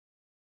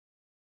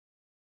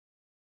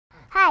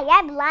Hi,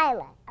 I'm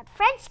Lyla at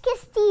French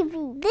Kiss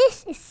TV.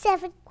 This is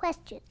 7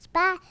 questions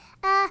by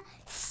a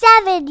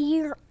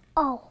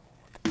 7-year-old.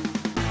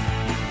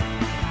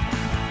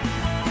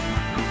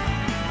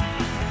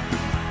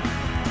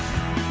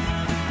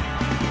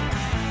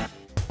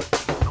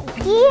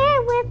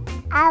 Here with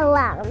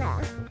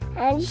Alana,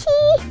 and she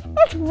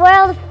is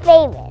world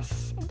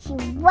famous. And she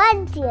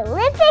won the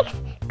Olympics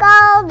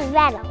gold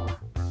medal.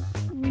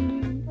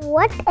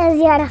 What is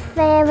your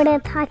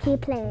favorite hockey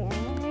player?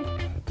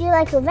 Do you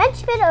like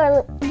Ovechkin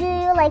or do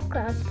you like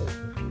Crosby?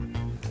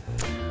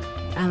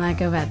 I like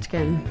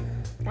Ovechkin.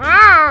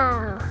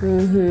 Wow.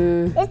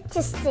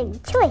 Interesting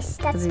choice.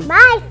 That's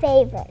my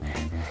favorite.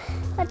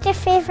 What's your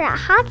favorite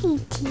hockey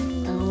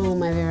team? Oh,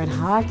 my favorite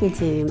hockey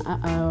team.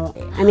 Uh-oh.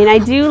 I mean, I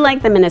do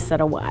like the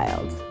Minnesota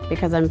Wild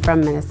because I'm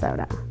from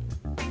Minnesota.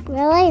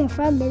 Really? You're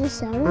from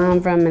Minnesota? I'm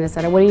from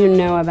Minnesota. What do you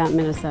know about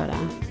Minnesota?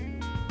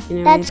 You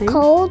know That's anything?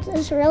 cold.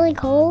 It's really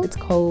cold. It's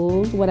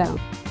cold. What else?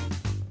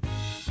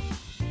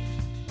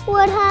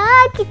 What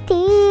hockey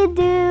team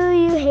do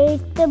you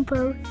hate the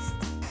most?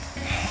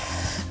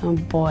 Oh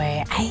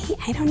boy,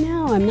 I don't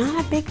know. I'm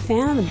not a big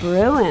fan of the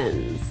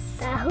Bruins.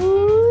 The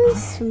who's?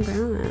 Boston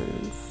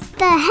Bruins.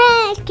 The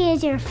heck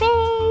is your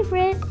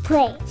favorite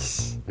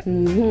place?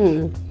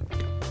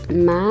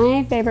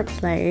 My favorite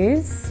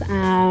place,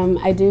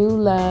 I do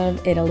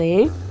love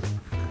Italy.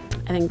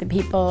 I think the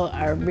people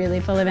are really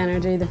full of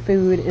energy. The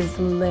food is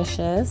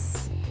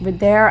delicious. With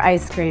their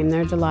ice cream,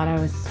 their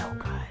gelato is so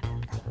good. I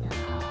know.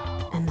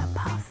 And the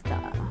pasta.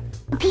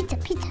 Pizza.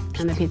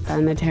 And the pizza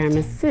and the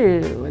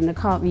tiramisu and the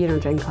coffee. You don't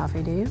drink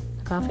coffee, do you?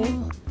 Coffee?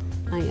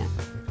 Not yet.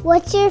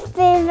 What's your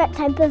favorite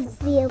type of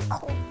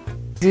vehicle?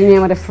 Do you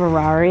know what a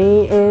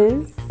Ferrari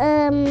is?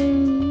 I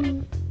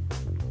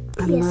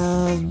Yes.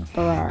 love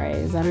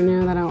Ferraris. I don't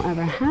know that I'll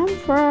ever have a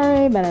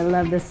Ferrari, but I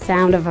love the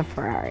sound of a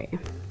Ferrari.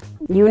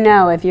 You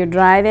know, if you're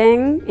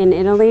driving in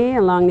Italy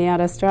along the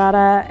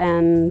autostrada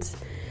and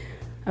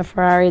a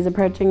Ferrari is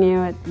approaching you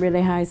at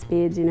really high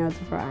speeds, you know it's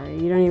a Ferrari.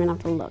 You don't even have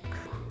to look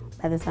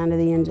by the sound of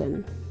the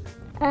engine.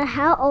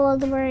 How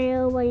old were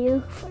you when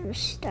you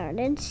first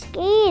started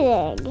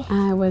skating?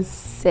 I was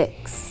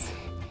 6.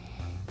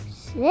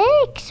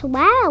 6?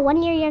 Wow,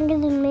 1 year younger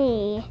than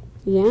me.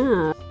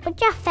 Yeah. What's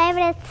your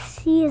favorite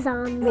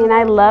season? I mean,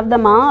 I love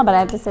them all, but I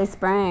have to say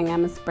spring.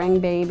 I'm a spring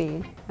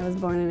baby. I was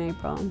born in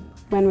April.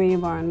 When were you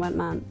born? What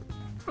month?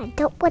 I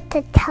don't want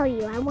to tell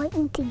you. I want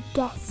you to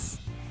guess.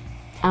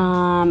 Okay,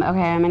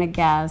 I'm gonna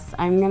guess.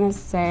 I'm gonna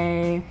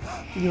say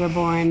you were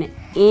born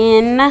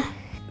in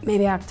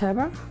maybe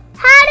October?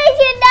 How did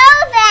you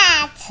know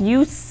that?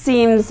 You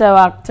seem so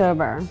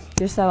October.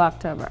 You're so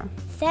October.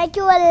 Thank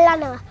you,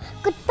 Alana.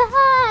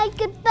 Goodbye.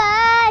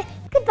 Goodbye.